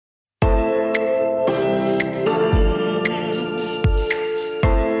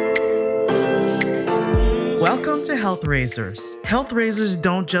Health Raisers. Health Raisers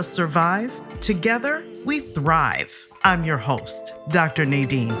don't just survive, together we thrive. I'm your host, Dr.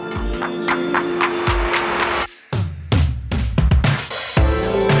 Nadine.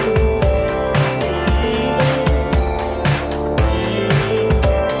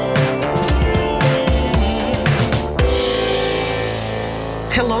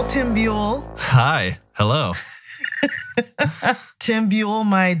 Hello, Tim Buell. Hi. Hello. Tim Buell,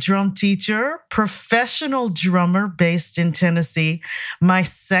 my drum teacher, professional drummer based in Tennessee, my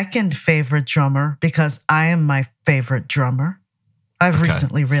second favorite drummer because I am my favorite drummer. I've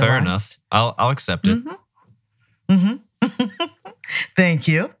recently realized. Fair enough. I'll accept it. Thank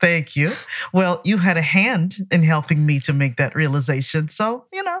you. Thank you. Well, you had a hand in helping me to make that realization. So,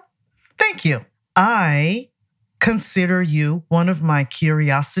 thank you. I consider you one of my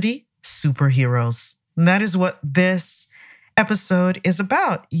curiosity superheroes. And that is what this episode is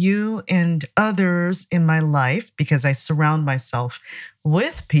about. You and others in my life, because I surround myself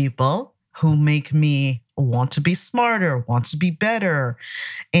with people who make me want to be smarter, want to be better,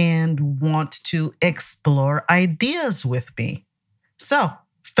 and want to explore ideas with me. So,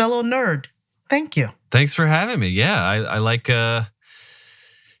 fellow nerd, thank you. Thanks for having me. Yeah, I like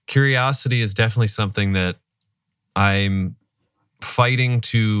curiosity is definitely something that I'm fighting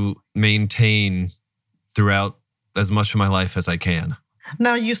to maintain throughout as much of my life as I can.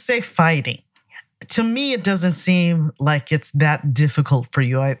 Now, you say fighting. To me, it doesn't seem like it's that difficult for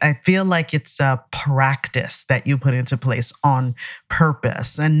you. I feel like it's a practice that you put into place on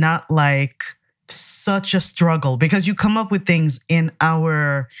purpose and not like such a struggle, because you come up with things in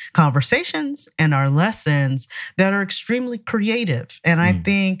our conversations and our lessons that are extremely creative. And I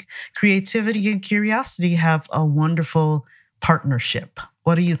think creativity and curiosity have a wonderful partnership.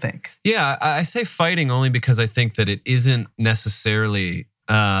 What do you think? Yeah, I say fighting only because I think that it isn't necessarily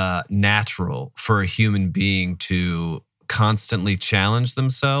natural for a human being to constantly challenge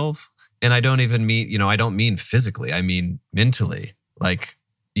themselves. And I don't even mean, I don't mean physically, I mean mentally. Like,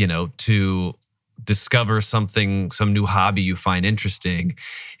 to discover something, some new hobby you find interesting,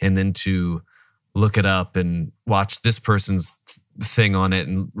 and then to look it up and watch this person's thing on it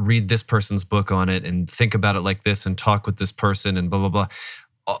and read this person's book on it and think about it like this and talk with this person and blah, blah, blah.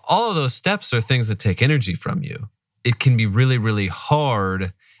 All of those steps are things that take energy from you. It can be really, really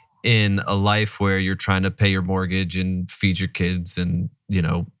hard in a life where you're trying to pay your mortgage and feed your kids and,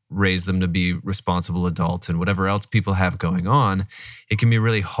 raise them to be responsible adults and whatever else people have going on. It can be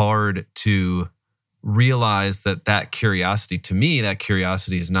really hard to realize that curiosity, to me, that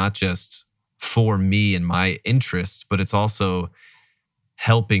curiosity is not just for me and my interests, but it's also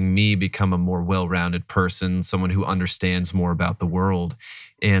helping me become a more well-rounded person, someone who understands more about the world.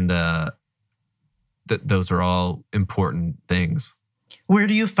 And those are all important things. Where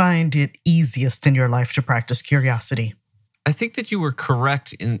do you find it easiest in your life to practice curiosity? I think that you were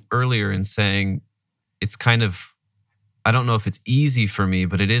correct earlier in saying it's kind of, I don't know if it's easy for me,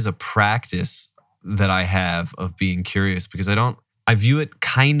 but it is a practice that I have of being curious, because I view it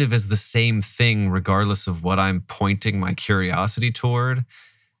kind of as the same thing regardless of what I'm pointing my curiosity toward.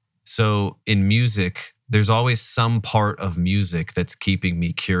 So in music, there's always some part of music that's keeping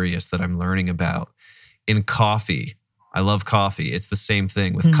me curious that I'm learning about. In coffee, I love coffee. It's the same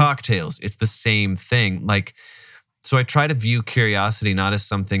thing. With cocktails, it's the same thing. So I try to view curiosity not as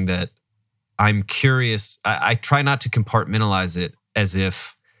something that I'm curious. I try not to compartmentalize it as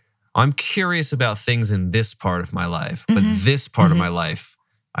if I'm curious about things in this part of my life, but this part of my life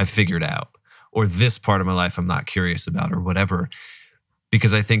I figured out, or this part of my life I'm not curious about, or whatever.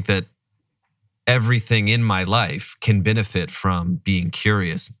 Because I think that everything in my life can benefit from being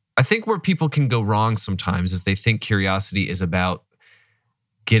curious. I think where people can go wrong sometimes is they think curiosity is about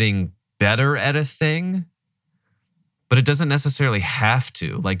getting better at a thing, but it doesn't necessarily have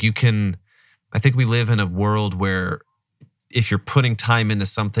to. I think we live in a world where if you're putting time into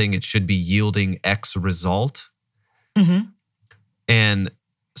something, it should be yielding X result. And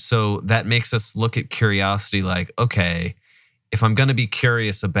so that makes us look at curiosity like, okay, if I'm going to be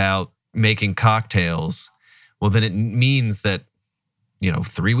curious about making cocktails, well, then it means that,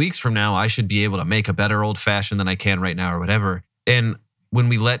 3 weeks from now, I should be able to make a better old fashioned than I can right now or whatever. And when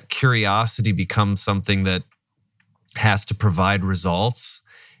we let curiosity become something that has to provide results,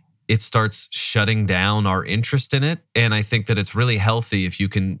 it starts shutting down our interest in it. And I think that it's really healthy if you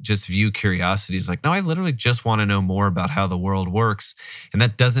can just view curiosity as like, no, I literally just want to know more about how the world works. And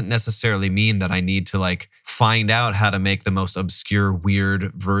that doesn't necessarily mean that I need to find out how to make the most obscure,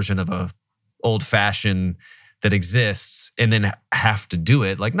 weird version of a old fashioned that exists and then have to do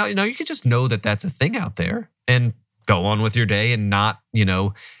it. No, you can just know that that's a thing out there and go on with your day and not,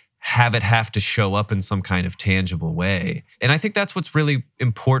 have to show up in some kind of tangible way. And I think that's what's really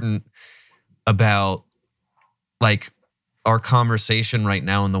important about like our conversation right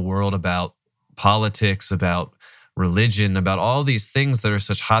now in the world about politics, about religion, about all these things that are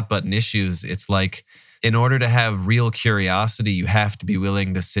such hot button issues. It's like, in order to have real curiosity, you have to be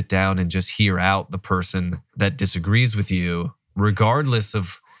willing to sit down and just hear out the person that disagrees with you, regardless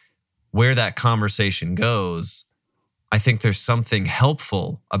of where that conversation goes. I think there's something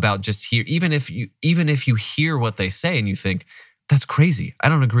helpful about just even if you hear what they say and you think, that's crazy, I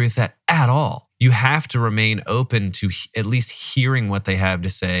don't agree with that at all. You have to remain open to at least hearing what they have to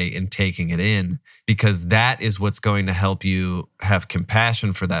say and taking it in, because that is what's going to help you have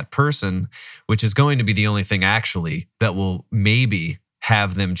compassion for that person, which is going to be the only thing actually that will maybe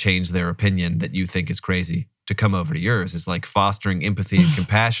have them change their opinion that you think is crazy to come over to yours. Is like fostering empathy and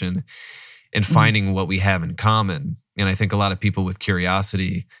compassion and finding what we have in common. And I think a lot of people with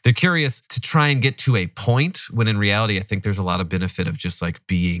curiosity, they're curious to try and get to a point, when in reality, I think there's a lot of benefit of just like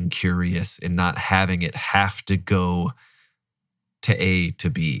being curious and not having it have to go to A to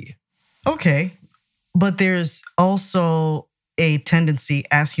B. Okay. But there's also a tendency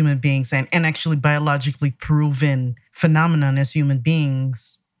as human beings and actually biologically proven phenomenon as human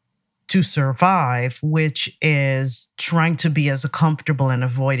beings to survive, which is trying to be as comfortable and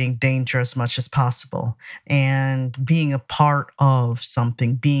avoiding danger as much as possible, and being a part of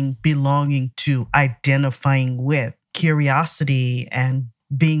something, belonging to, identifying with. Curiosity and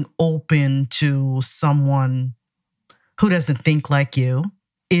being open to someone who doesn't think like you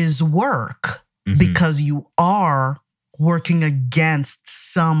is work, because you are working against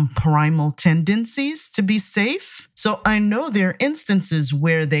some primal tendencies to be safe. So I know there are instances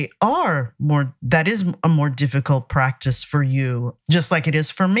where that is a more difficult practice for you, just like it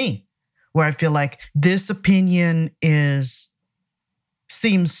is for me, where I feel like this opinion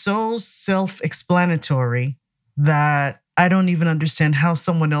seems so self-explanatory that I don't even understand how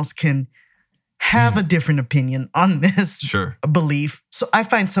someone else can have a different opinion on this belief. So I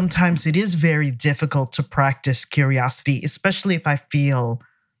find sometimes it is very difficult to practice curiosity, especially if I feel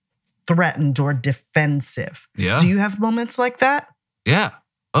threatened or defensive. Yeah. Do you have moments like that? Yeah.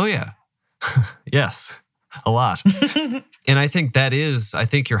 Oh, yeah. Yes, a lot. And I think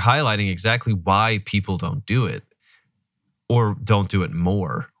you're highlighting exactly why people don't do it or don't do it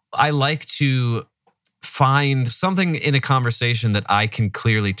more. I like to find something in a conversation that I can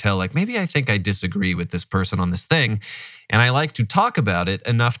clearly tell, like, maybe I think I disagree with this person on this thing. And I like to talk about it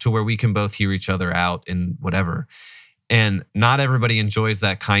enough to where we can both hear each other out and whatever. And not everybody enjoys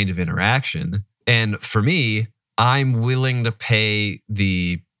that kind of interaction. And for me, I'm willing to pay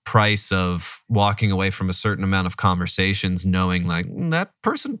the price of walking away from a certain amount of conversations knowing like that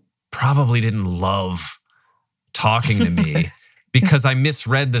person probably didn't love talking to me. Because I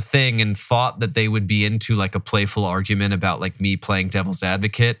misread the thing and thought that they would be into like a playful argument about like me playing devil's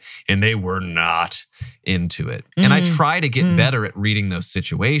advocate, and they were not into it. And I try to get better at reading those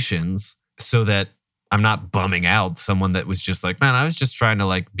situations so that I'm not bumming out someone that was just like, man, I was just trying to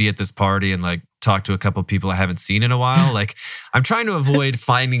like be at this party and like talk to a couple of people I haven't seen in a while. Like I'm trying to avoid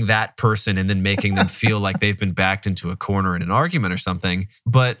finding that person and then making them feel like they've been backed into a corner in an argument or something.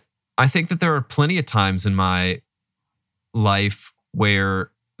 But I think that there are plenty of times in my life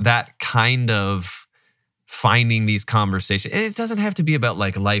where that kind of finding these conversations, and it doesn't have to be about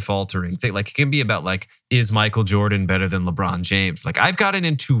like life altering thing. Like it can be about like, is Michael Jordan better than LeBron James? Like I've gotten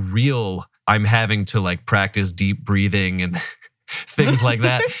into I'm having to like practice deep breathing and things like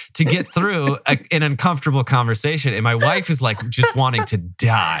that to get through an uncomfortable conversation. And my wife is like just wanting to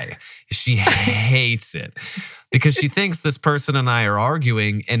die. She hates it because she thinks this person and I are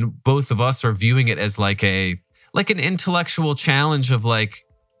arguing, and both of us are viewing it as like an intellectual challenge of like,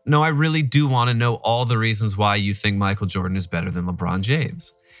 no, I really do want to know all the reasons why you think Michael Jordan is better than LeBron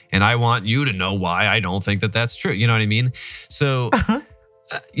James. And I want you to know why I don't think that that's true. You know what I mean? So,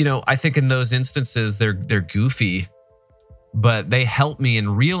 I think in those instances, they're goofy, but they help me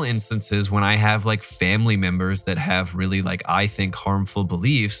in real instances when I have like family members that have really like, I think harmful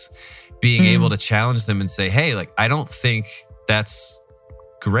beliefs, being able to challenge them and say, hey, like, I don't think that's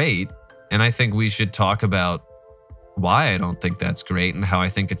great. And I think we should talk about why I don't think that's great and how I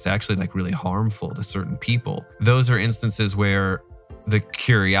think it's actually like really harmful to certain people. Those are instances where the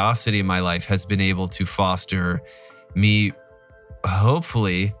curiosity in my life has been able to foster me,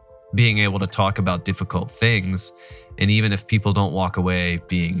 hopefully, being able to talk about difficult things. And even if people don't walk away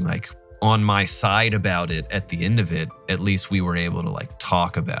being like on my side about it at the end of it, at least we were able to like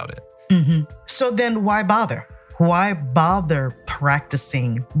talk about it. So then why bother? why bother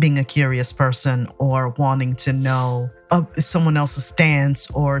practicing being a curious person or wanting to know someone else's stance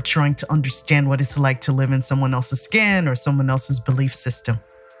or trying to understand what it's like to live in someone else's skin or someone else's belief system?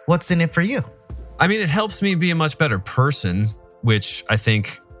 What's in it for you? I mean, it helps me be a much better person, which I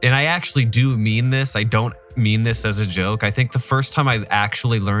think, and I actually do mean this. I don't mean this as a joke. I think the first time I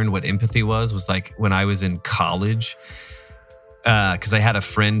actually learned what empathy was like when I was in college. Because I had a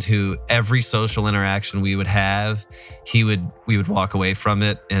friend who every social interaction we would have, we would walk away from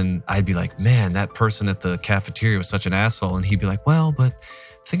it and I'd be like, man, that person at the cafeteria was such an asshole. And he'd be like, well, but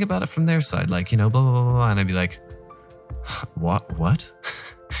think about it from their side, like, blah, blah, blah, blah. And I'd be like, what?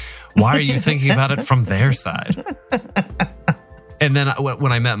 Why are you thinking about it from their side? And then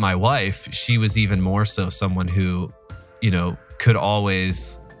when I met my wife, she was even more so someone who, could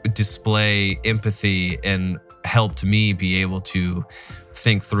always display empathy and helped me be able to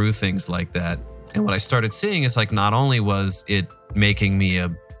think through things like that. And what I started seeing is like, not only was it making me a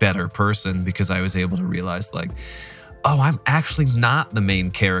better person because I was able to realize like, oh, I'm actually not the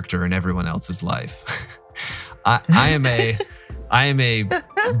main character in everyone else's life. I am a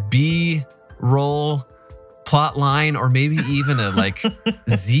B role plot line, or maybe even a like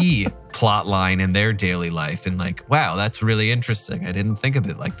Z plot line in their daily life. And like, wow, that's really interesting. I didn't think of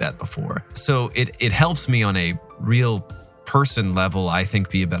it like that before. So it helps me on a real person level, I think,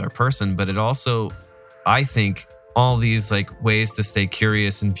 be a better person. But it also, I think, all these like ways to stay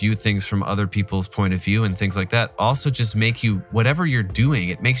curious and view things from other people's point of view and things like that also just make you, whatever you're doing,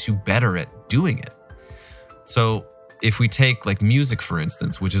 it makes you better at doing it. So if we take like music, for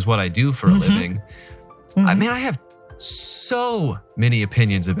instance, which is what I do for a living, I mean, I have so many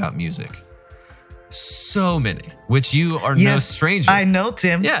opinions about music. So many, which you are no stranger. I know,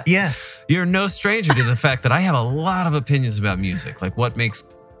 Tim. Yeah. Yes. You're no stranger to the fact that I have a lot of opinions about music, like what makes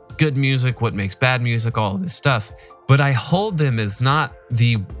good music, what makes bad music, all of this stuff. But I hold them as not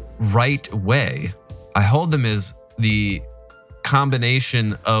the right way. I hold them as the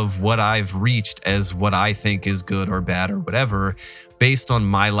combination of what I've reached as what I think is good or bad or whatever, based on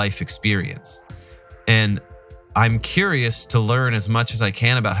my life experience. And I'm curious to learn as much as I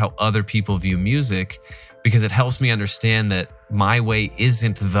can about how other people view music, because it helps me understand that my way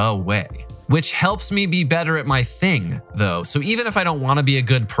isn't the way, which helps me be better at my thing, though. So even if I don't want to be a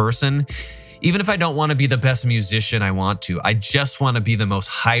good person, even if I don't want to be the best musician I want to, I just want to be the most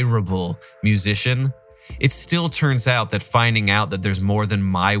hireable musician, it still turns out that finding out that there's more than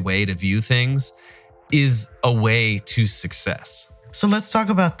my way to view things is a way to success. So let's talk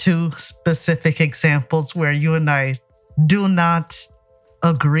about two specific examples where you and I do not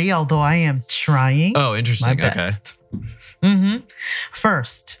agree, although I am trying. Oh, interesting. My best. Okay.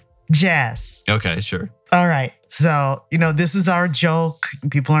 First, jazz. Okay, sure. All right. So, this is our joke.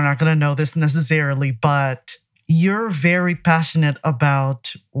 People are not going to know this necessarily, but you're very passionate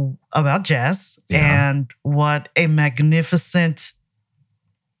about jazz and what a magnificent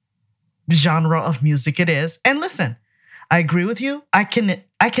genre of music it is. And listen, I agree with you. I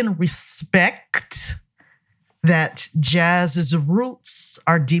can respect that jazz's roots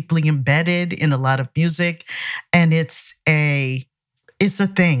are deeply embedded in a lot of music, and it's a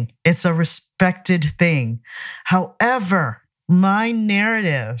thing. It's a respected thing. However, my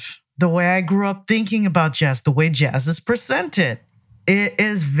narrative, the way I grew up thinking about jazz, the way jazz is presented, it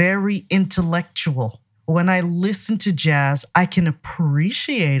is very intellectual. When I listen to jazz, I can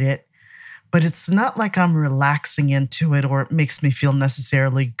appreciate it, but it's not like I'm relaxing into it or it makes me feel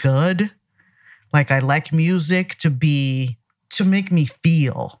necessarily good. Like I like music to make me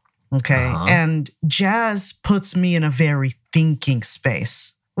feel, okay? Uh-huh. And jazz puts me in a very thinking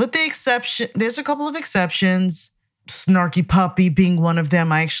space. With the exception, there's a couple of exceptions, Snarky Puppy being one of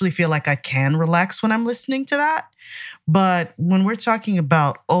them. I actually feel like I can relax when I'm listening to that. But when we're talking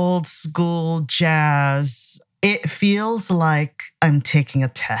about old school jazz, it feels like I'm taking a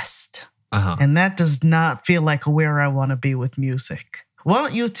test. Uh-huh. And that does not feel like where I want to be with music. Why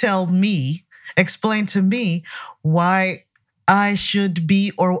don't you explain to me why I should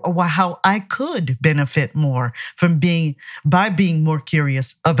be or how I could benefit more by being more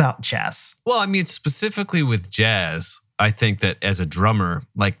curious about jazz? Well, I mean, specifically with jazz, I think that as a drummer,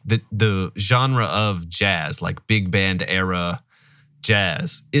 like the genre of jazz, like big band era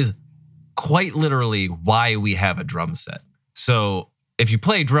jazz, is quite literally why we have a drum set. So if you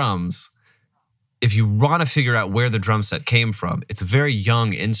play drums, if you want to figure out where the drum set came from, it's a very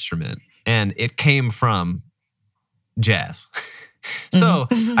young instrument and it came from jazz. So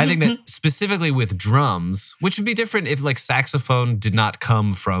I think that specifically with drums, which would be different if like saxophone did not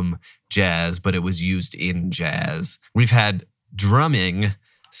come from jazz, but it was used in jazz. We've had drumming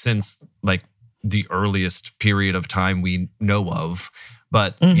since like the earliest period of time we know of.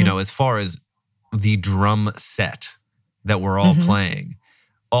 But, as far as the drum set that we're all playing,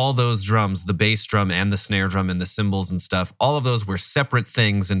 all those drums, the bass drum and the snare drum and the cymbals and stuff, all of those were separate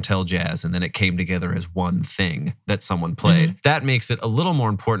things until jazz. And then it came together as one thing that someone played. That makes it a little more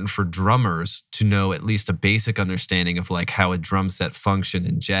important for drummers to know at least a basic understanding of like how a drum set functioned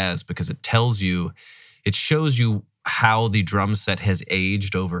in jazz, because it shows you how the drum set has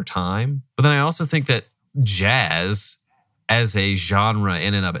aged over time. But then I also think that jazz as a genre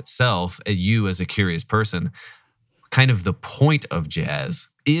in and of itself, you as a curious person, kind of the point of jazz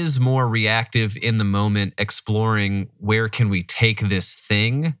is more reactive in the moment, exploring where can we take this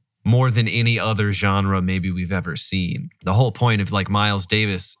thing more than any other genre maybe we've ever seen. The whole point of like Miles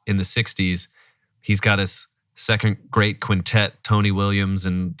Davis in the 60s, he's got his second great quintet, Tony Williams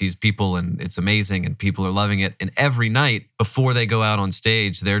and these people, and it's amazing and people are loving it. And every night before they go out on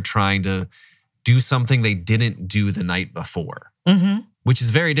stage, they're trying to do something they didn't do the night before, which is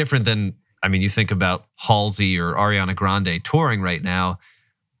very different than, you think about Halsey or Ariana Grande touring right now.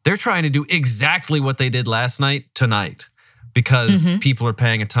 They're trying to do exactly what they did last night tonight, because people are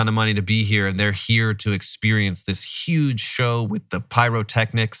paying a ton of money to be here and they're here to experience this huge show with the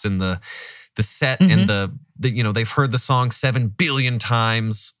pyrotechnics and the set and the they've heard the song 7 billion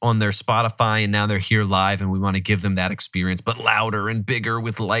times on their Spotify and now they're here live and we want to give them that experience, but louder and bigger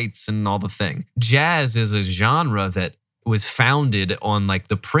with lights and all the thing. Jazz is a genre that was founded on like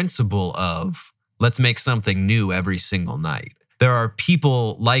the principle of let's make something new every single night. There are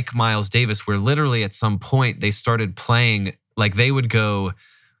people like Miles Davis where literally at some point they started playing, like they would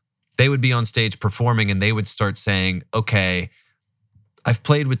be on stage performing and they would start saying, okay, I've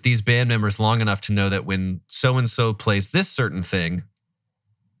played with these band members long enough to know that when so-and-so plays this certain thing,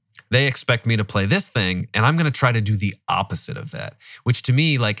 they expect me to play this thing, and I'm going to try to do the opposite of that, which to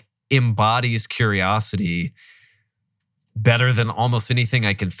me like embodies curiosity better than almost anything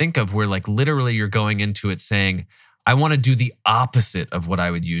I can think of, where like literally you're going into it saying, I want to do the opposite of what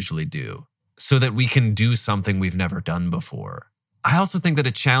I would usually do so that we can do something we've never done before. I also think that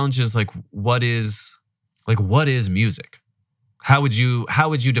it challenges like what is music? How would you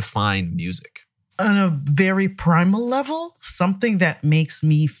define music? On a very primal level, something that makes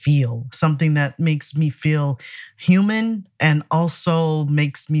me feel human, and also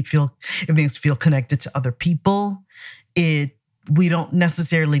makes me feel connected to other people. We don't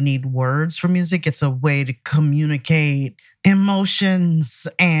necessarily need words for music. It's a way to communicate emotions,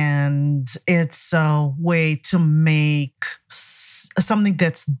 and it's a way to make something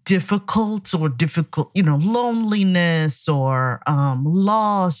that's difficult, loneliness or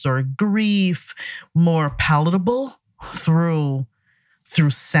loss or grief, more palatable through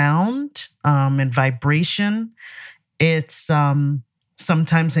sound and vibration. It's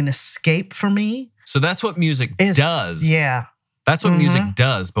sometimes an escape for me. So that's what music does. Yeah. That's what music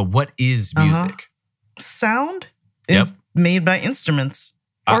does. But what is music? Sound. Yep. Made by instruments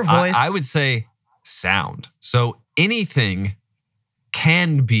or voice. I would say sound. So anything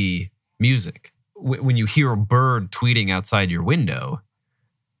can be music. When you hear a bird tweeting outside your window,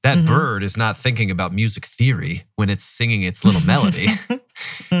 that bird is not thinking about music theory when it's singing its little melody.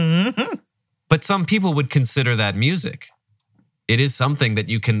 But some people would consider that music. It is something that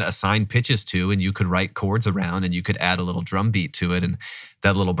you can assign pitches to, and you could write chords around, and you could add a little drum beat to it. And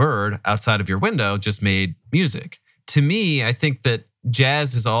that little bird outside of your window just made music. To me, I think that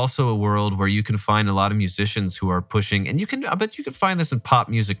jazz is also a world where you can find a lot of musicians who are pushing, and I bet you could find this in pop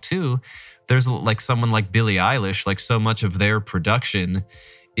music too. There's like someone like Billie Eilish, like so much of their production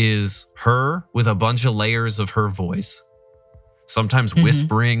is her with a bunch of layers of her voice, sometimes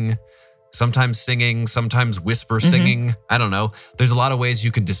whispering, sometimes singing, sometimes whisper singing. I don't know. There's a lot of ways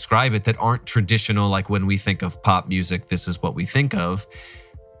you could describe it that aren't traditional, like when we think of pop music, this is what we think of.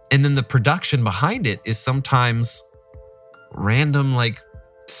 And then the production behind it is sometimes random like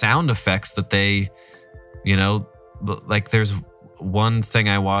sound effects that they, like there's one thing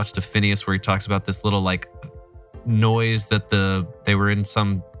I watched of Phineas where he talks about this little like noise that they were in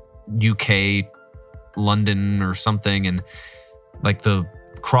some UK, London or something, and like the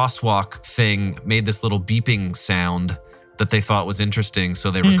crosswalk thing made this little beeping sound that they thought was interesting, so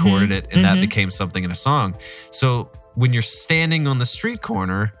they recorded it, and that became something in a song. So when you're standing on the street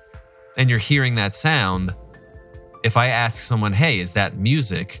corner and you're hearing that sound, if I ask someone, hey, is that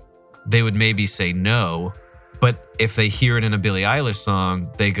music? They would maybe say no. But if they hear it in a Billie Eilish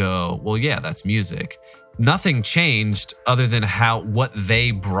song, they go, well, yeah, that's music. Nothing changed other than what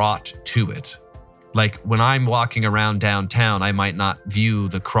they brought to it. Like when I'm walking around downtown, I might not view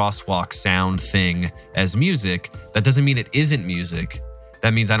the crosswalk sound thing as music. That doesn't mean it isn't music.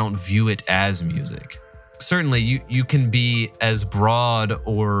 that means I don't view it as music. Certainly, you can be as broad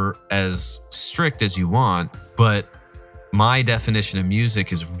or as strict as you want, but my definition of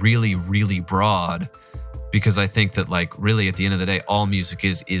music is really, really broad because I think that, like, really at the end of the day, all music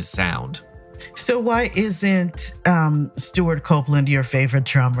is sound. So why isn't Stuart Copeland your favorite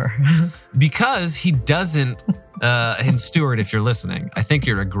drummer? Because he doesn't, and Stuart, if you're listening, I think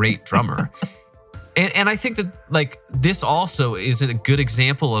you're a great drummer. And I think that, like, this also is a good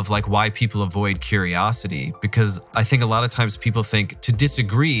example of, like, why people avoid curiosity, because I think a lot of times people think to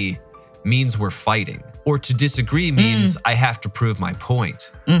disagree means we're fighting, or to disagree means I have to prove my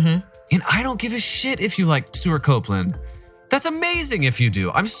point. And I don't give a shit if you like Stuart Copeland. That's amazing if you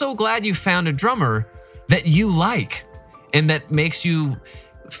do. I'm so glad you found a drummer that you like and that makes you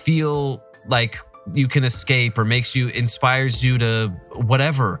feel like you can escape or inspires you to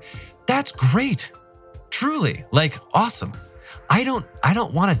whatever. That's great. Truly, like, awesome. I don't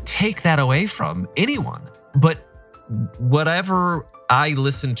want to take that away from anyone. But whatever I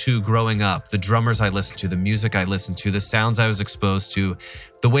listened to growing up, the drummers I listened to, the music I listened to, the sounds I was exposed to,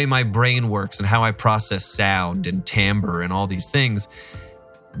 the way my brain works and how I process sound and timbre and all these things,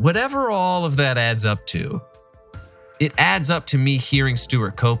 whatever all of that adds up to, it adds up to me hearing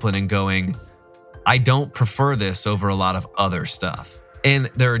Stuart Copeland and going, I don't prefer this over a lot of other stuff.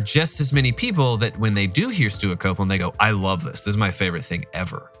 And there are just as many people that when they do hear Stuart Copeland, they go, I love this. This is my favorite thing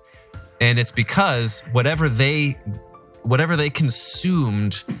ever. And it's because whatever they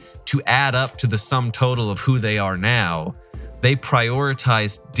consumed to add up to the sum total of who they are now, they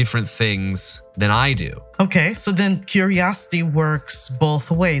prioritize different things than I do. Okay, so then curiosity works both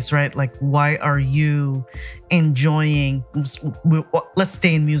ways, right? Like, why are you enjoying, let's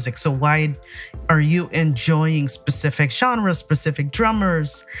stay in music. So why are you enjoying specific genres, specific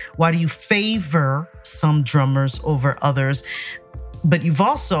drummers? Why do you favor some drummers over others? But you've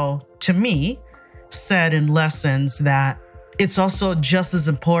also, to me, said in lessons that it's also just as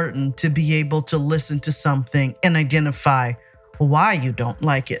important to be able to listen to something and identify why you don't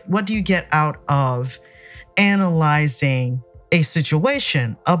like it. What do you get out of analyzing a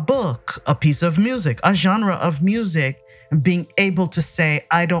situation, a book, a piece of music, a genre of music, and being able to say,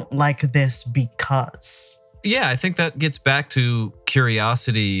 I don't like this because? Yeah, I think that gets back to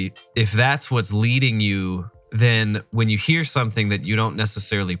curiosity. If that's what's leading you, then when you hear something that you don't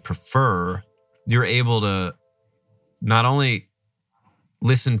necessarily prefer, you're able to not only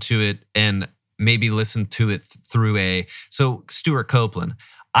listen to it and maybe listen to it through so Stuart Copeland,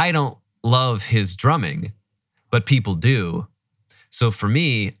 I don't love his drumming, but people do. So for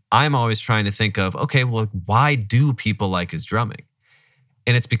me, I'm always trying to think of, okay, well, why do people like his drumming?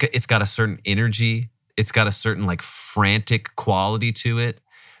 And it's because it's got a certain energy. It's got a certain, like, frantic quality to it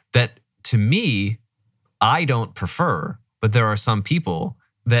that, to me, I don't prefer. But there are some people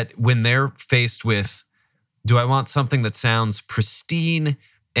that when they're faced with, do I want something that sounds pristine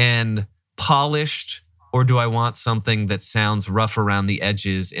and polished, or do I want something that sounds rough around the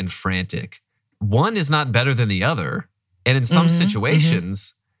edges and frantic? One is not better than the other. And in some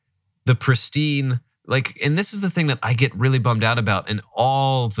situations, the pristine, like, and this is the thing that I get really bummed out about in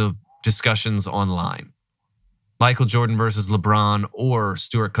all the discussions online. Michael Jordan versus LeBron, or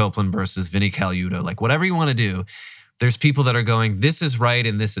Stuart Copeland versus Vinny Colaiuta, like, whatever you want to do, there's people that are going, this is right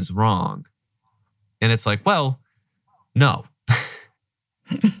and this is wrong. And it's like, well, no.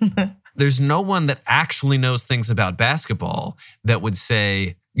 There's no one that actually knows things about basketball that would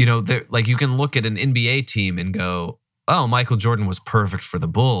say, you know, like, you can look at an NBA team and go, oh, Michael Jordan was perfect for the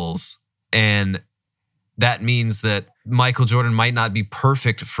Bulls. And that means that Michael Jordan might not be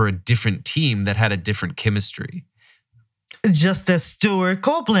perfect for a different team that had a different chemistry. Just as Stuart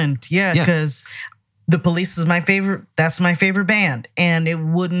Copeland. Yeah, because The Police is my favorite. That's my favorite band. And it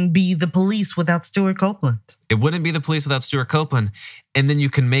wouldn't be The Police without Stuart Copeland. It wouldn't be The Police without Stuart Copeland. And then you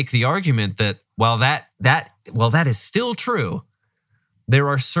can make the argument that while that is still true, there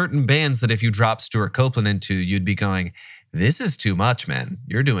are certain bands that if you drop Stuart Copeland into, you'd be going, this is too much, man.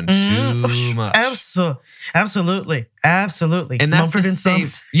 You're doing too much. Absolutely. And that's Mumford and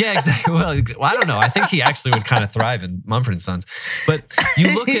Sons. Yeah, exactly. Well, I don't know. I think he actually would kind of thrive in Mumford and Sons. But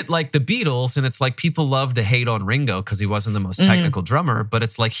you look at, like, the Beatles, and it's like people love to hate on Ringo because he wasn't the most technical drummer, but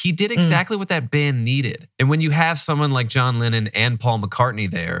it's like he did exactly what that band needed. And when you have someone like John Lennon and Paul McCartney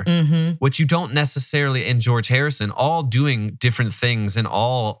there, what you don't necessarily, and George Harrison, all doing different things and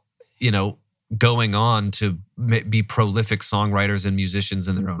all, you know, going on to be prolific songwriters and musicians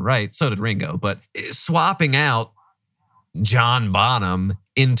in their own right. So did Ringo. But swapping out John Bonham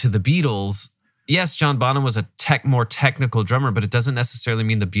into the Beatles, yes, John Bonham was a more technical drummer, but it doesn't necessarily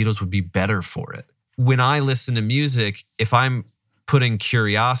mean the Beatles would be better for it. When I listen to music, if I'm putting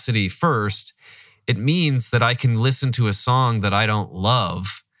curiosity first, it means that I can listen to a song that I don't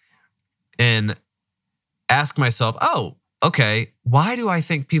love and ask myself, oh, okay, why do I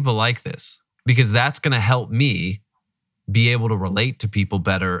think people like this? Because that's going to help me be able to relate to people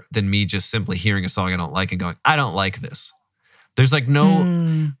better than me just simply hearing a song I don't like and going, I don't like this. There's like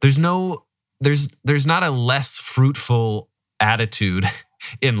there's not a less fruitful attitude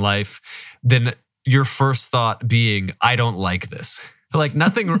in life than your first thought being, I don't like this. Like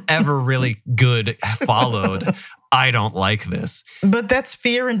nothing ever really good followed. I don't like this. But that's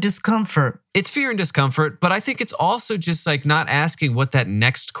fear and discomfort. It's fear and discomfort, but I think it's also just like not asking what that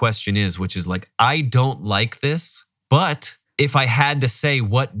next question is, which is like, I don't like this, but if I had to say,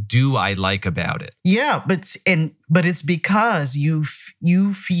 what do I like about it? Yeah, but it's because you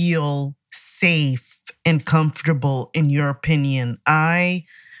feel safe and comfortable in your opinion. I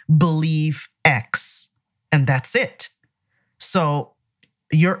believe X, and that's it. So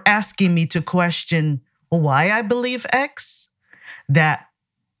you're asking me to question why I believe X. That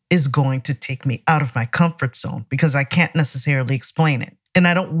is going to take me out of my comfort zone because I can't necessarily explain it. And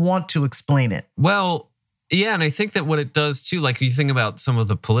I don't want to explain it. Well, yeah, and I think that what it does too, like you think about some of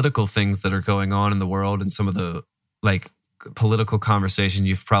the political things that are going on in the world and some of the like political conversations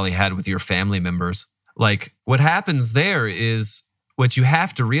you've probably had with your family members. Like what happens there is what you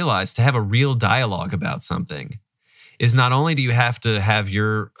have to realize to have a real dialogue about something is not only do you have to have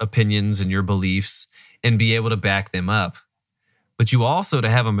your opinions and your beliefs and be able to back them up, but you also, to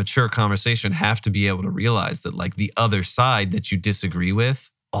have a mature conversation, have to be able to realize that like the other side that you disagree with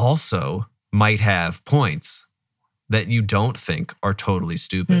also might have points that you don't think are totally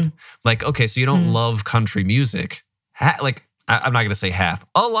stupid. Like, okay, so you don't love country music. Like, I'm not going to say half.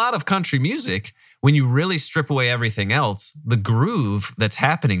 A lot of country music, when you really strip away everything else, the groove that's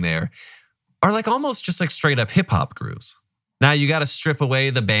happening there are like almost just like straight up hip hop grooves. Now you got to strip away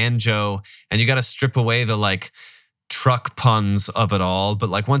the banjo and you got to strip away the like truck puns of it all. But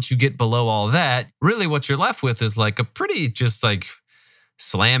like once you get below all that, really what you're left with is like a pretty just like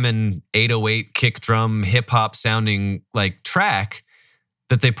slamming 808 kick drum hip hop sounding like track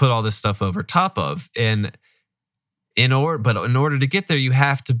that they put all this stuff over top of. And in order to get there, you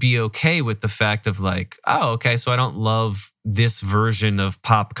have to be okay with the fact of like, oh, okay, so I don't love this version of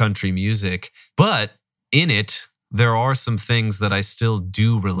pop country music, but in it, there are some things that I still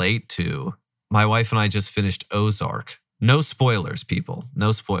do relate to. My wife and I just finished Ozark. No spoilers, people.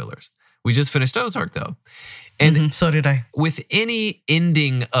 No spoilers. We just finished Ozark, though. And so did I. With any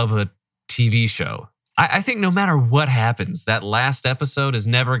ending of a TV show, I think no matter what happens, that last episode is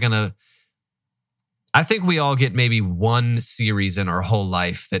never going to... I think we all get maybe one series in our whole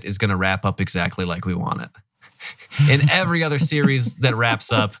life that is going to wrap up exactly like we want it. In every other series that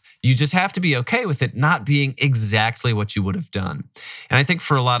wraps up, you just have to be okay with it not being exactly what you would have done. And I think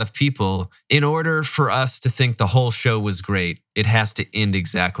for a lot of people, in order for us to think the whole show was great, it has to end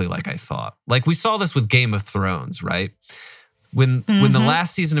exactly like I thought. Like we saw this with Game of Thrones, right? When the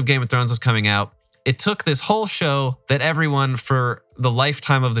last season of Game of Thrones was coming out, it took this whole show that everyone for the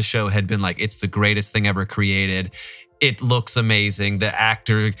lifetime of the show had been like, it's the greatest thing ever created. It looks amazing. The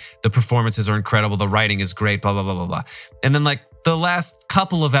actor, the performances are incredible. The writing is great, blah, blah, blah, blah, blah. And then like the last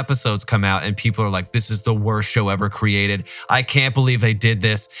couple of episodes come out and people are like, this is the worst show ever created. I can't believe they did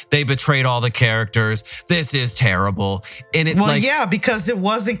this. They betrayed all the characters. This is terrible. And it because it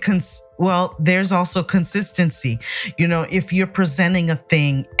wasn't, there's also consistency. You know, if you're presenting a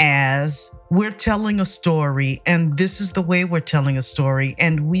thing as we're telling a story and this is the way we're telling a story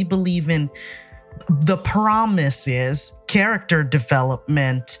and we believe in the promise is character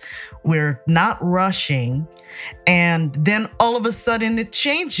development. We're not rushing. And then all of a sudden it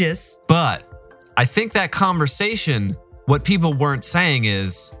changes. But I think that conversation, what people weren't saying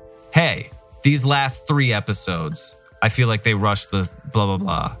is, hey, these last 3 episodes, I feel like they rushed the blah, blah,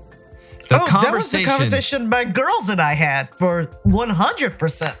 blah. That was the conversation my girls and I had for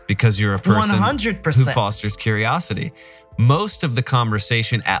 100%. Because you're a person 100%. who fosters curiosity. Most of the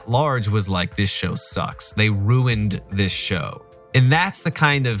conversation at large was like, this show sucks. They ruined this show. And that's the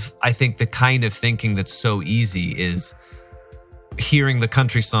kind of thinking that's so easy is hearing the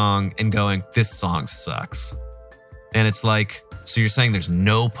country song and going, this song sucks. And it's like, so you're saying there's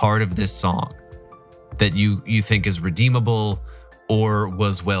no part of this song that you think is redeemable or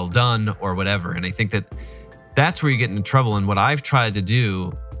was well done or whatever. And I think that's where you get into trouble. And what I've tried to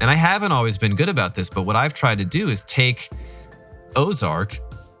do, and I haven't always been good about this, but what I've tried to do is take Ozark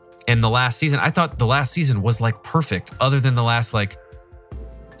and the last season. I thought the last season was like perfect other than the last like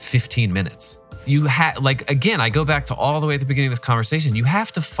 15 minutes. You had again, I go back to all the way at the beginning of this conversation. You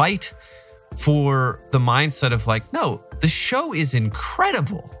have to fight for the mindset of like, no, the show is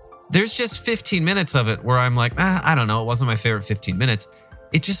incredible. There's just 15 minutes of it where I'm like, I don't know, it wasn't my favorite 15 minutes.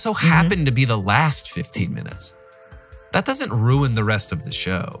 It just so happened to be the last 15 minutes. That doesn't ruin the rest of the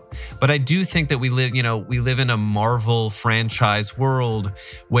show. But I do think that we live in a Marvel franchise world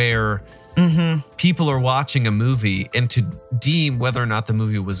where people are watching a movie, and to deem whether or not the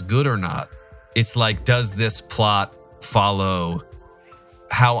movie was good or not, it's like, does this plot follow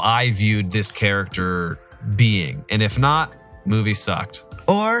how I viewed this character being? And if not, movie sucked.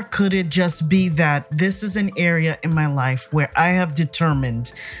 Or could it just be that this is an area in my life where I have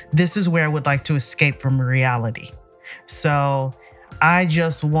determined this is where I would like to escape from reality? So I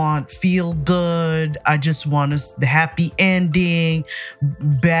just want feel good. I just want a happy ending,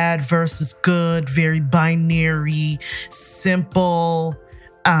 bad versus good, very binary, simple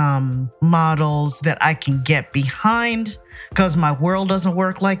models that I can get behind, because my world doesn't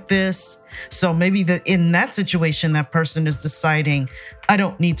work like this. So maybe in that situation, that person is deciding, I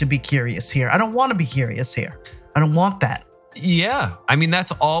don't need to be curious here. I don't want to be curious here. I don't want that. Yeah. I mean,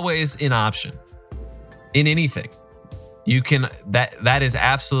 that's always an option in anything. You can, that is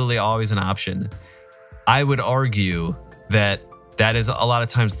absolutely always an option. I would argue that is a lot of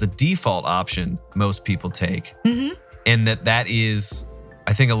times the default option most people take. And that is,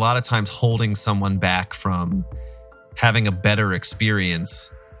 I think, a lot of times holding someone back from having a better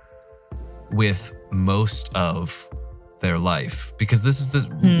experience with most of their life. Because this is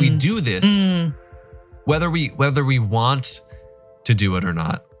we do this, whether we want to do it or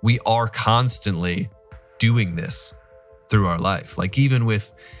not, we are constantly doing this through our life. Like even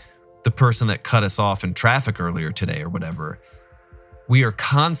with the person that cut us off in traffic earlier today or whatever, we are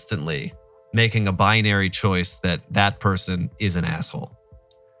constantly making a binary choice that person is an asshole.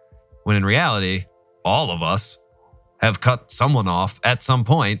 When in reality, all of us have cut someone off at some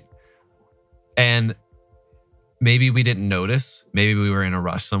point, and maybe we didn't notice. Maybe we were in a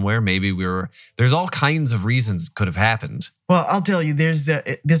rush somewhere. There's all kinds of reasons it could have happened. Well, I'll tell you, there's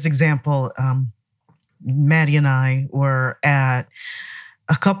this example. Maddie and I were at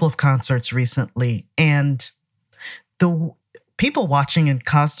a couple of concerts recently, and the people watching in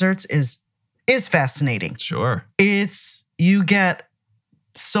concerts is fascinating. Sure. You get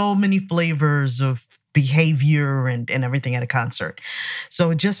so many flavors of behavior and everything at a concert.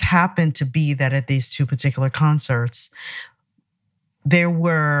 So it just happened to be that at these two particular concerts, there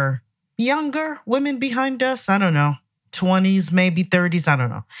were younger women behind us. I don't know, 20s, maybe 30s. I don't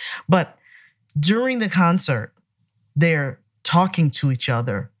know. But during the concert, they're talking to each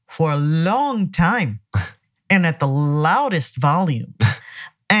other for a long time and at the loudest volume.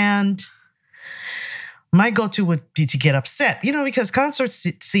 And my go-to would be to get upset, because concert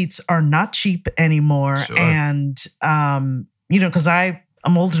seats are not cheap anymore. Sure. And, because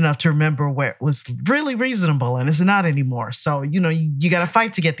I'm old enough to remember where it was really reasonable, and it's not anymore. So, you got to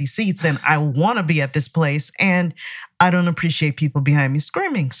fight to get these seats, and I want to be at this place, and I don't appreciate people behind me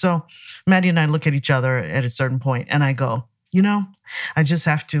screaming. So Maddie and I look at each other at a certain point, and I go, I just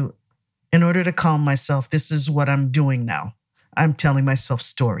have to, in order to calm myself, this is what I'm doing now. I'm telling myself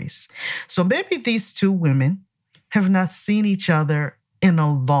stories. So maybe these two women have not seen each other in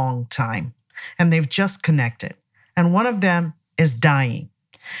a long time, and they've just connected. And one of them is dying.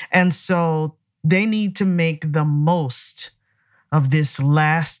 And so they need to make the most of this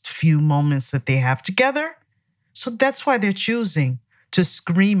last few moments that they have together. So that's why they're choosing to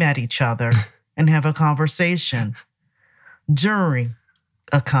scream at each other and have a conversation during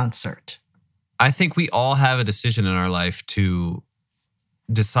a concert. I think we all have a decision in our life to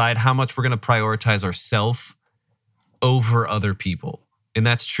decide how much we're going to prioritize ourselves over other people. And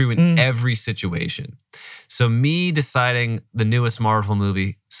that's true in every situation. So me deciding the newest Marvel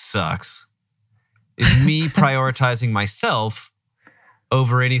movie sucks is me prioritizing myself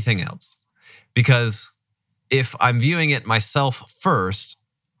over anything else. Because if I'm viewing it myself first,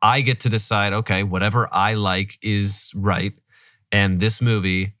 I get to decide, okay, whatever I like is right. And this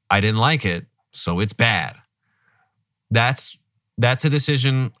movie, I didn't like it, so it's bad. That's a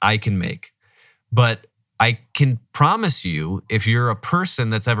decision I can make. But I can promise you, if you're a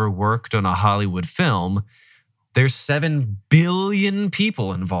person that's ever worked on a Hollywood film, there's 7 billion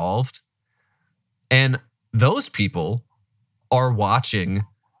people involved. And those people are watching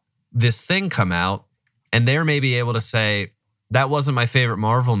this thing come out, and they're maybe able to say, that wasn't my favorite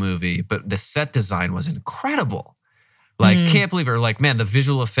Marvel movie, but the set design was incredible. Like, can't believe it. Or like, man, the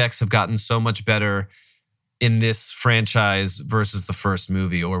visual effects have gotten so much better in this franchise versus the first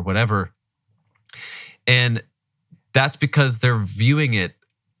movie or whatever. And that's because they're viewing it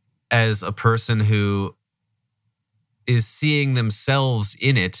as a person who is seeing themselves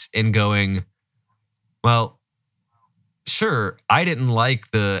in it and going, well, sure, I didn't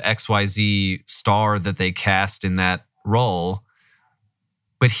like the XYZ star that they cast in that role,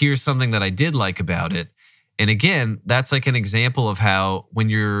 but here's something that I did like about it. And again, that's like an example of how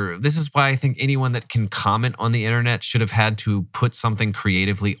this is why I think anyone that can comment on the internet should have had to put something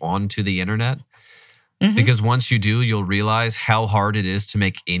creatively onto the internet. Mhm. Because once you do, you'll realize how hard it is to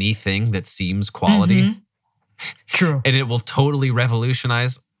make anything that seems quality. Mhm. True. And it will totally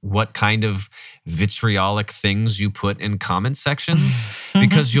revolutionize what kind of vitriolic things you put in comment sections,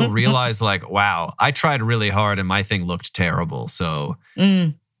 because you'll realize like, wow, I tried really hard and my thing looked terrible. So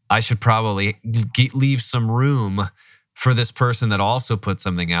Mm. I should probably leave some room for this person that also put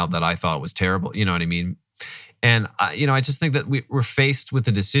something out that I thought was terrible. You know what I mean? And I just think that we're faced with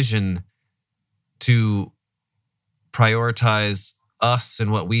the decision to prioritize us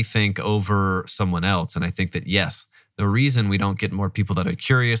and what we think over someone else. And I think that, yes, the reason we don't get more people that are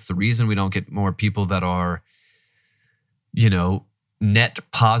curious, the reason we don't get more people that are, net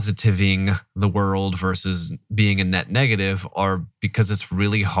positiving the world versus being a net negative are because it's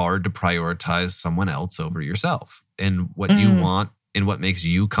really hard to prioritize someone else over yourself and what you want and what makes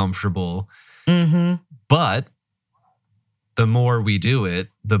you comfortable. Mhm. But the more we do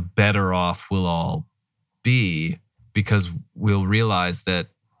it, the better off we'll all be, because we'll realize that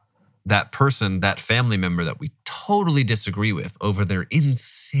that person, that family member that we totally disagree with over their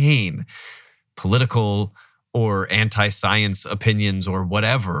insane political or anti-science opinions or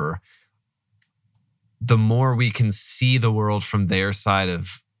whatever, the more we can see the world from their side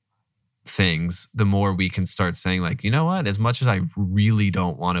of things, the more we can start saying like, you know what, as much as I really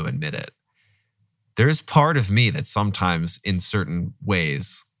don't want to admit it, there's part of me that sometimes in certain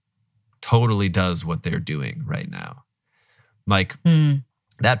ways totally does what they're doing right now. Like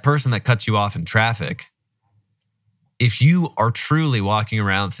that person that cuts you off in traffic, if you are truly walking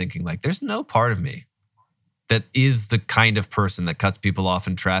around thinking like, there's no part of me that is the kind of person that cuts people off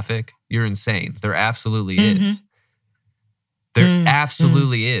in traffic, you're insane. There absolutely is. There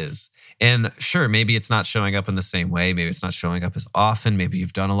absolutely is. And sure, maybe it's not showing up in the same way. Maybe it's not showing up as often. Maybe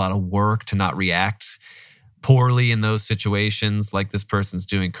you've done a lot of work to not react poorly in those situations like this person's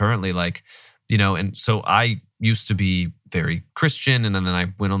doing currently. Like, and so I used to be very Christian, and then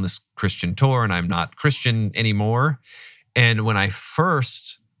I went on this Christian tour and I'm not Christian anymore. And when I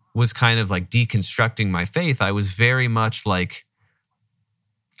first was kind of like deconstructing my faith, I was very much like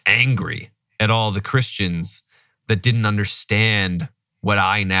angry at all the Christians that didn't understand what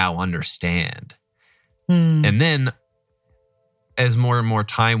I now understand. And then as more and more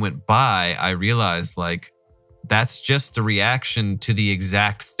time went by, I realized like that's just a reaction to the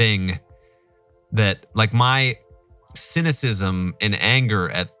exact thing that like my cynicism and anger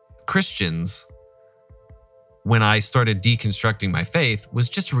at Christians when I started deconstructing my faith was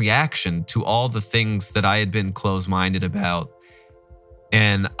just a reaction to all the things that I had been closed-minded about.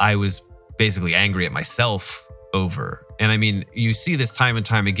 And I was basically angry at myself over. And I mean, you see this time and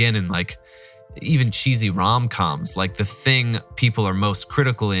time again in like even cheesy rom-coms, like the thing people are most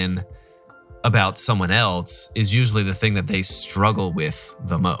critical in about someone else is usually the thing that they struggle with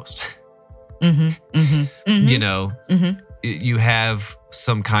the most. You have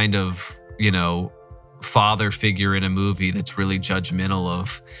some kind of, father figure in a movie that's really judgmental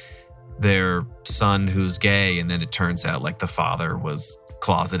of their son who's gay, and then it turns out like the father was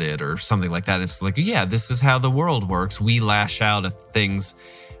closeted or something like that. It's like, yeah, this is how the world works. We lash out at things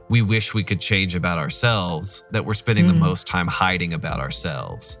we wish we could change about ourselves that we're spending the most time hiding about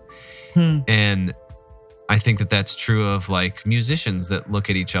ourselves. And I think that that's true of like musicians that look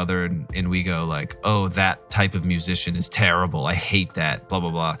at each other and we go like, oh, that type of musician is terrible. I hate that, blah,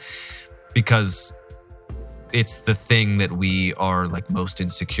 blah, blah. Because it's the thing that we are like most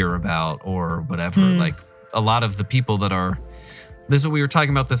insecure about or whatever. Like a lot of the people that are, we were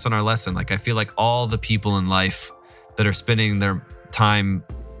talking about this on our lesson. Like I feel like all the people in life that are spending their time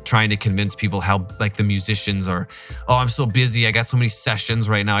trying to convince people how like the musicians are, oh, I'm so busy. I got so many sessions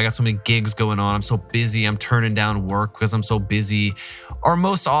right now. I got so many gigs going on. I'm so busy. I'm turning down work because I'm so busy, are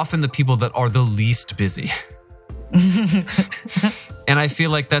most often the people that are the least busy. And I feel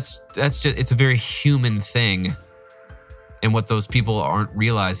like that's just, it's a very human thing. And what those people aren't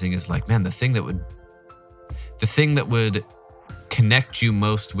realizing is like, man, the thing that would connect you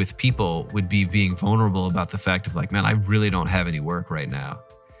most with people would be being vulnerable about the fact of like, man, I really don't have any work right now.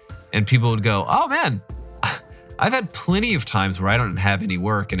 And people would go, oh man, I've had plenty of times where I don't have any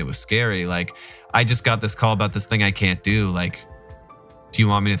work and it was scary. Like I just got this call about this thing I can't do. Like, do you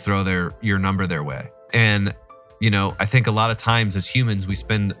want me to throw your number their way? And I think a lot of times as humans,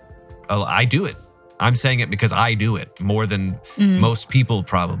 I do it. I'm saying it because I do it more than most people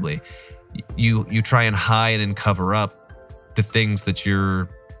probably. You try and hide and cover up the things that you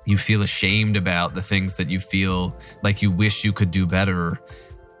feel ashamed about, the things that you feel like you wish you could do better.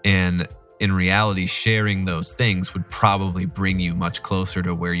 And in reality, sharing those things would probably bring you much closer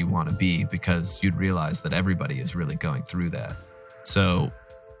to where you want to be, because you'd realize that everybody is really going through that. So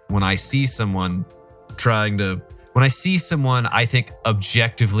when I see someone I think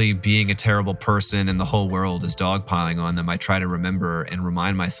objectively being a terrible person and the whole world is dogpiling on them, I try to remember and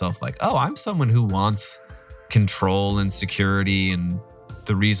remind myself like, oh, I'm someone who wants control and security. And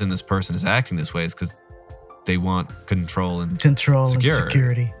the reason this person is acting this way is because they want control and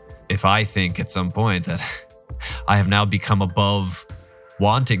security. If I think at some point that I have now become above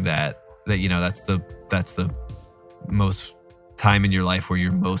wanting that that's the most time in your life where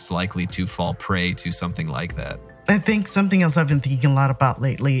you're most likely to fall prey to something like that. I think something else I've been thinking a lot about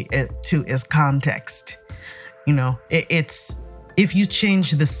lately too is context. It's if you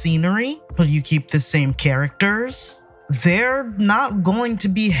change the scenery, but you keep the same characters, they're not going to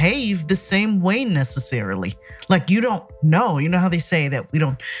behave the same way necessarily. Like, you don't know. You know how they say that we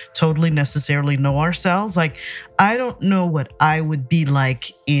don't totally necessarily know ourselves? Like, I don't know what I would be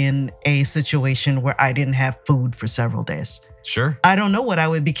like in a situation where I didn't have food for several days. Sure. I don't know what I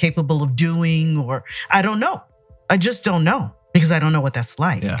would be capable of doing, or I don't know. I just don't know, because I don't know what that's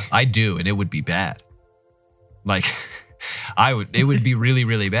like. Yeah, I do, and it would be bad. Like, it would be really,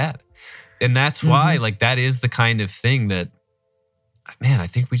 really bad. And that's why, like, that is the kind of thing that, man, I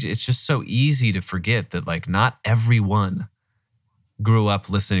think it's just so easy to forget that, like, not everyone grew up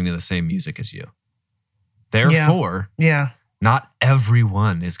listening to the same music as you. Therefore, not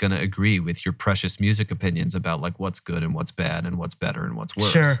everyone is going to agree with your precious music opinions about, like, what's good and what's bad and what's better and what's worse.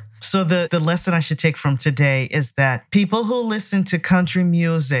 Sure. So the lesson I should take from today is that people who listen to country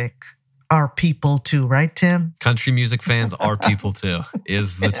music are people too, right, Tim? Country music fans are people too,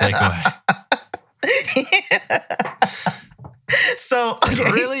 is the takeaway. So, okay,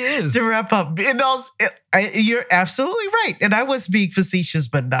 it really is. To wrap up, you're absolutely right. And I was being facetious,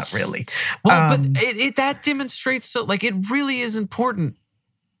 but not really. Well, but that demonstrates, so, like, it really is important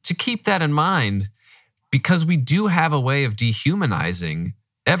to keep that in mind, because we do have a way of dehumanizing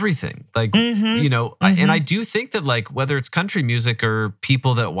everything. Like, and I do think that, like, whether it's country music or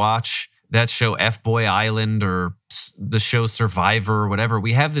people that watch that show F-Boy Island or the show Survivor or whatever,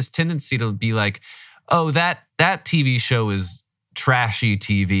 we have this tendency to be like, oh, that TV show is trashy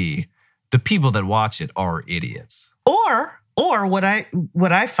TV. The people that watch it are idiots. Or what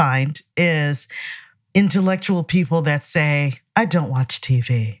I find is intellectual people that say, I don't watch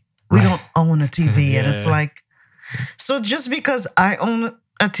TV. We don't own a TV. And it's like, so just because I own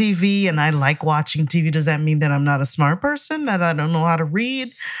a TV and I like watching TV, does that mean that I'm not a smart person, that I don't know how to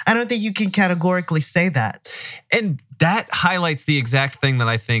read? I don't think you can categorically say that. And that highlights the exact thing that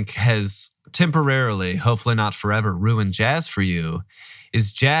I think has temporarily, hopefully not forever, ruined jazz for you,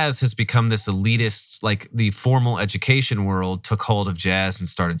 is jazz has become this elitist, like, the formal education world took hold of jazz and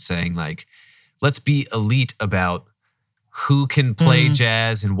started saying, like, let's be elite about who can play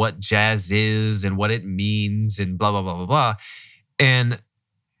jazz and what jazz is and what it means and blah, blah, blah, blah, blah. And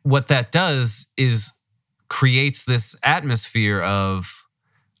what that does is creates this atmosphere of,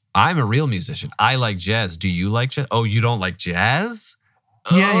 I'm a real musician. I like jazz. Do you like jazz? Oh, you don't like jazz?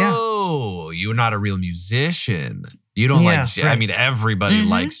 Oh, you're not a real musician. You don't like jazz. Right. I mean, everybody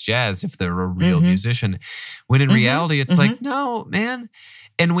likes jazz if they're a real musician. When in reality, it's like, no, man.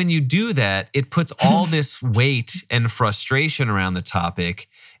 And when you do that, it puts all this weight and frustration around the topic,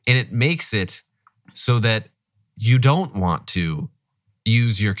 and it makes it so that you don't want to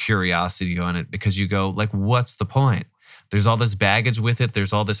use your curiosity on it, because you go, like, what's the point? There's all this baggage with it.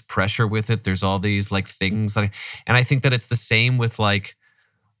 There's all this pressure with it. There's all these, like, things that, and I think that it's the same with like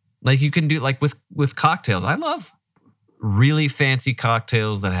you can do, like, with cocktails. I love really fancy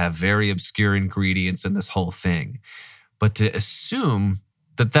cocktails that have very obscure ingredients in this whole thing. But to assume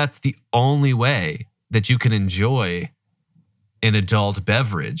that that's the only way that you can enjoy an adult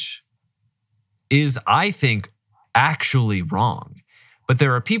beverage is, I think, actually wrong. But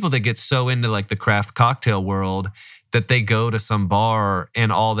there are people that get so into, like, the craft cocktail world that they go to some bar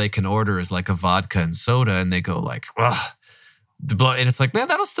and all they can order is, like, a vodka and soda, and they go, like, ugh. And it's like, man,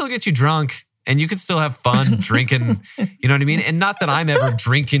 that'll still get you drunk, and you can still have fun drinking. You know what I mean? And not that I'm ever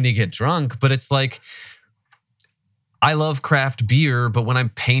drinking to get drunk, but it's like, I love craft beer, but when I'm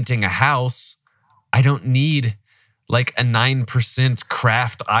painting a house, I don't need, like, a 9%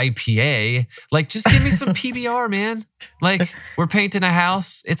 craft IPA. Like, just give me some PBR, man. Like, we're painting a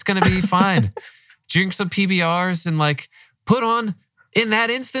house. It's going to be fine. Drink some PBRs and, like, put on in that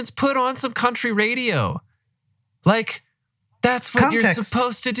instance, put on some country radio. Like, that's what you're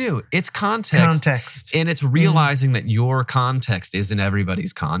supposed to do. It's context. And it's realizing that your context isn't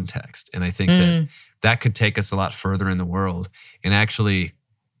everybody's context. And I think that could take us a lot further in the world and actually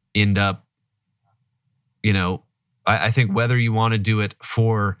end up, I think whether you want to do it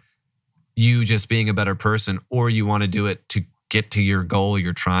for you just being a better person or you want to do it to get to your goal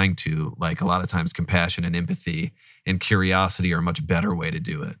you're trying to, like a lot of times compassion and empathy and curiosity are a much better way to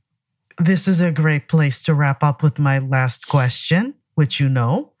do it. This is a great place to wrap up with my last question, which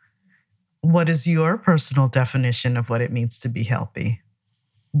what is your personal definition of what it means to be healthy?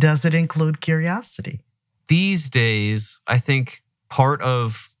 Does it include curiosity? These days, I think part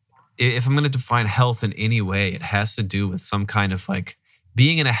of, if I'm going to define health in any way, it has to do with some kind of like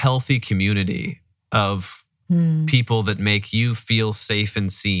being in a healthy community of people that make you feel safe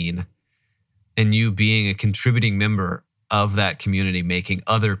and seen, and you being a contributing member of that community, making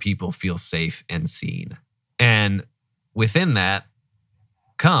other people feel safe and seen. And within that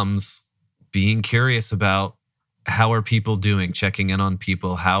comes being curious about how are people doing, checking in on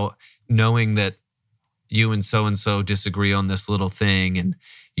people, how knowing that you and so disagree on this little thing and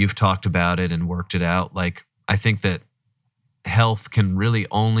you've talked about it and worked it out. Like, I think that health can really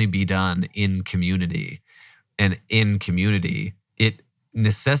only be done in community. And in community, it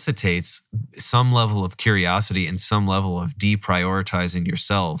necessitates some level of curiosity and some level of deprioritizing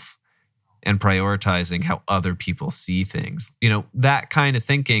yourself and prioritizing how other people see things. That kind of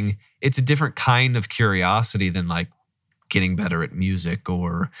thinking, it's a different kind of curiosity than like getting better at music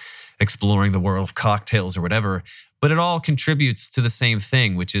or exploring the world of cocktails or whatever. But it all contributes to the same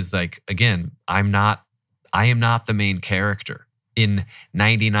thing, which is like, again, I am not the main character in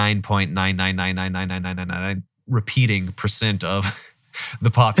 99.999999999 repeating percent of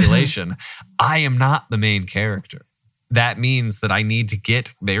the population. I am not the main character. That means that I need to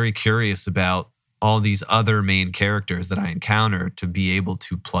get very curious about all these other main characters that I encounter to be able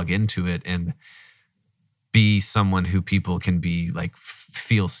to plug into it and be someone who people can be like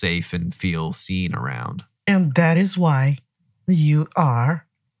feel safe and feel seen around. And that is why you are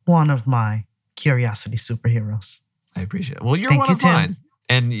one of my curiosity superheroes. I appreciate it. Well, you're one of mine.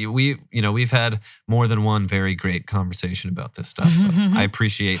 And we've had more than one very great conversation about this stuff. So I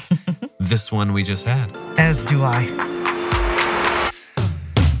appreciate this one we just had. As do I.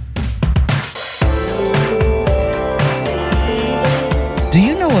 Do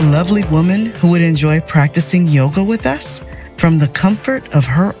you know a lovely woman who would enjoy practicing yoga with us from the comfort of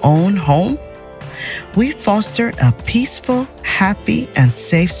her own home? We foster a peaceful, happy, and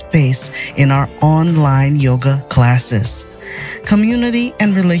safe space in our online yoga classes. Community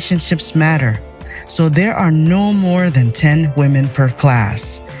and relationships matter, so there are no more than 10 women per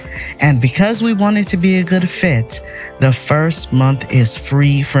class. And because we want it to be a good fit, the first month is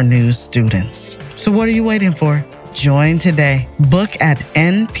free for new students. So what are you waiting for? Join today. Book at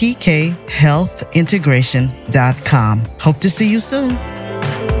npkhealthintegration.com. Hope to see you soon.